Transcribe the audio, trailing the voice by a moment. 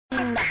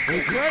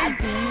Okay. I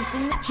beez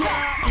in the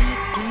trap,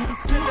 beez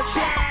in the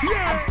trap. I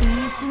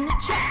beez in the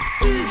trap,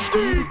 beez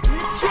in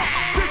the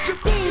trap. Bitches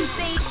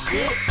say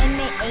shit and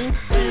they ain't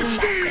say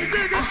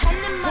nothing.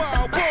 100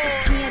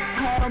 motherfuckers can't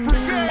tell me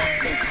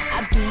nothing. I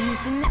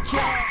beez in the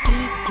trap,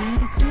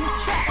 beez in the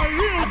trap. I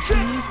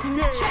beez in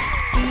the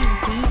trap,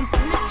 beez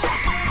in the trap.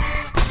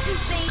 Bitches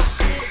say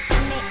shit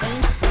and they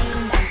ain't say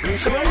nothing.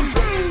 So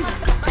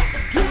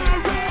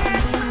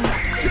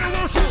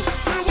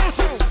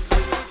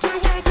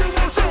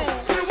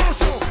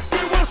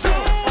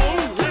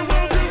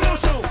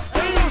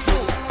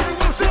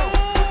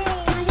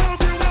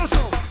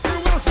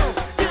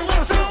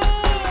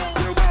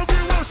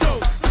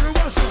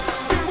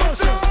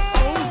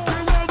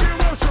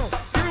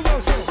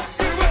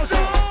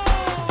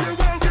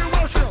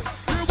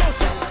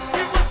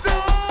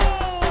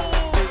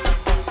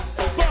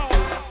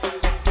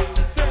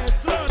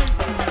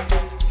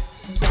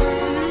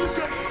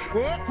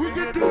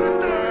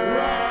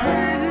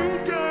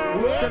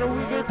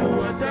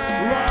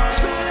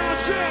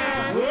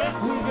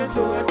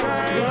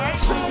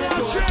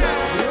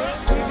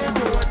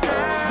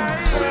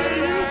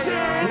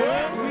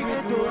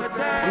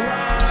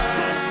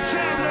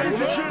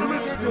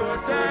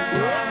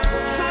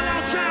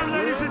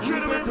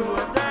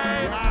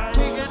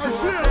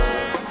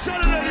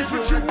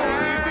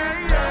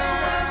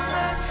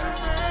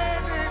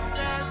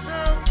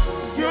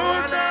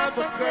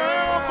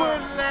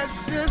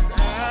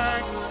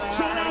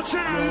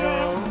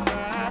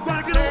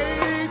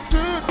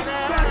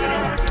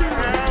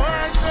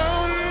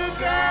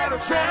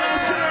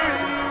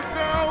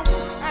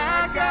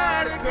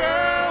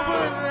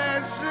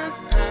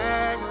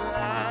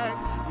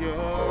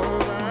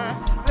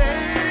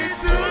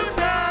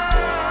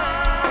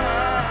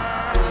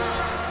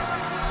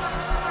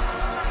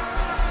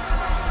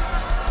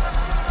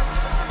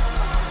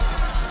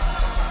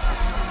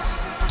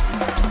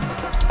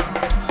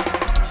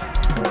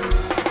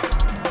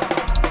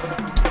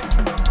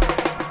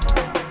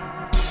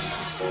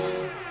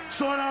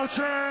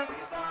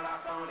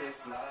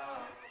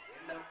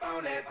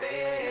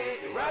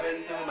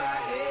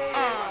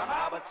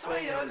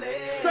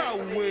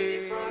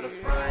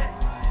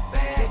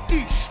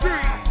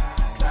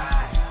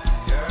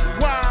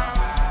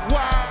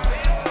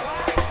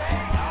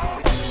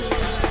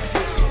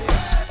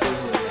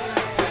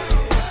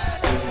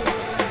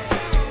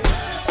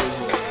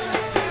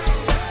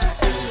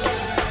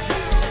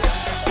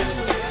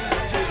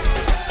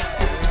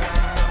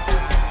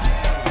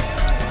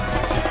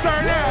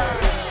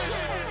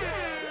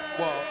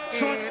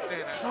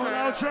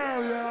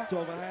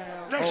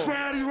next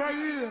Friday right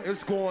here.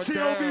 It's going TOB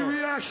down.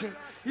 reaction.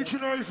 Each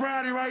and every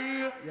Friday right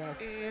here. Yes.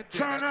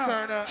 Turn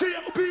up.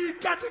 TOB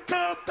got to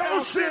come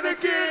bouncing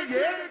again.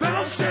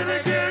 Bouncing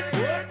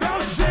again.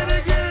 Bouncing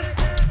again.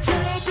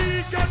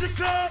 TOB got the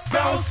club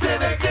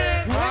bouncing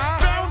again.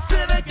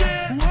 Bouncing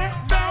again.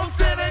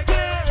 Bouncing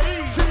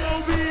again.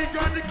 TOB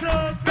got the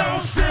club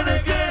bouncing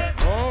again.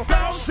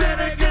 Bouncing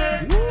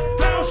again.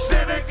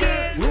 Bouncing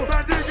again.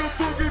 My nigga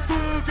Boogie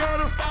Boo got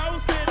a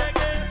bouncing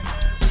again.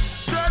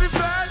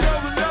 35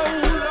 over low.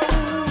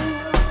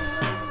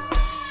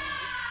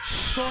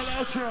 It's all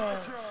out time.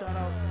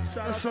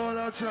 It's all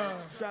out time.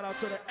 Shout out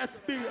to the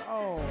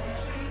SBO.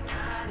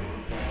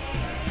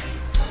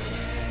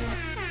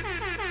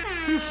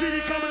 New CD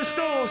coming to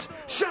stores.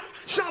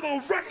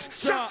 Shabo Race.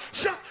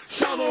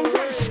 Shabo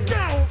Race.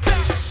 Go.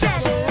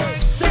 Shabo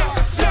Race.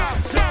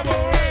 Shabo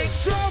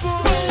Race.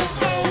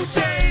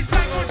 OJ's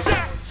back on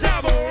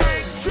Shabo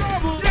Race.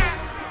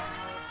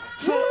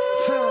 So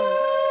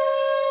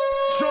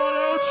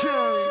out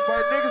time.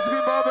 My niggas be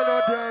mobbing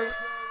all day.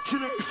 You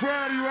know,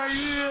 Friday right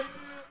here.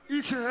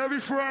 Each and every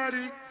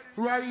Friday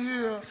right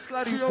here.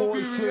 Slutty TOB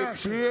boy shit,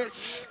 reaction.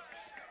 bitch.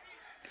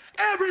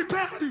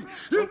 Everybody,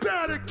 you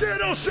better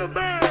get on some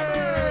man.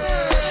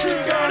 She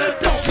got a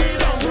donkey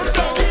down with a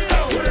donkey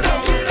down with a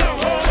donkey down.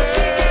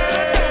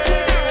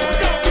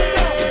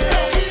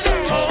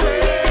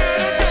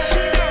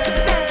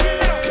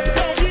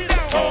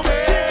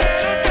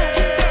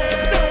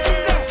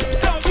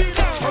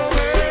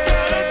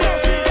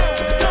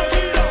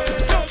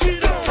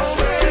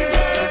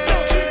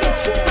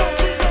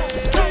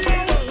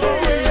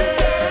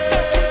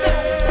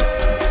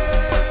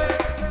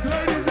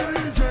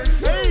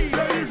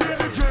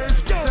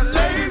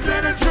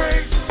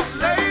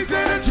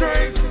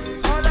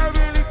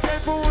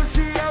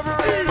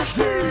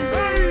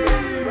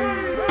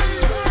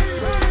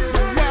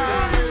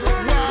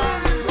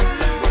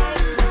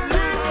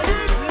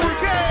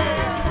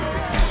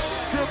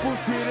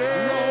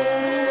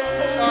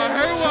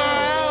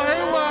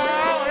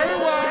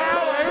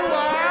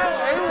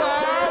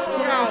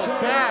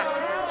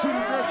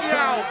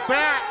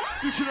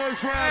 Each and every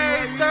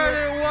Friday,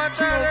 31.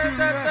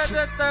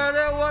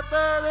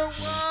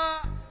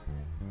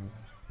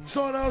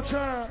 Sold out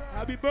time.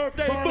 Happy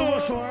birthday, Follow bud.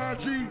 us on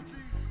IG.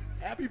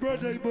 Happy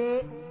birthday,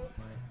 bud.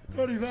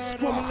 35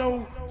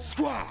 below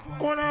squad.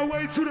 On our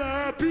way to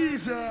the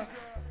Beez.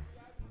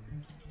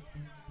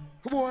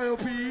 Come on,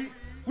 LP.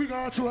 We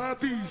going to our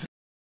Beez.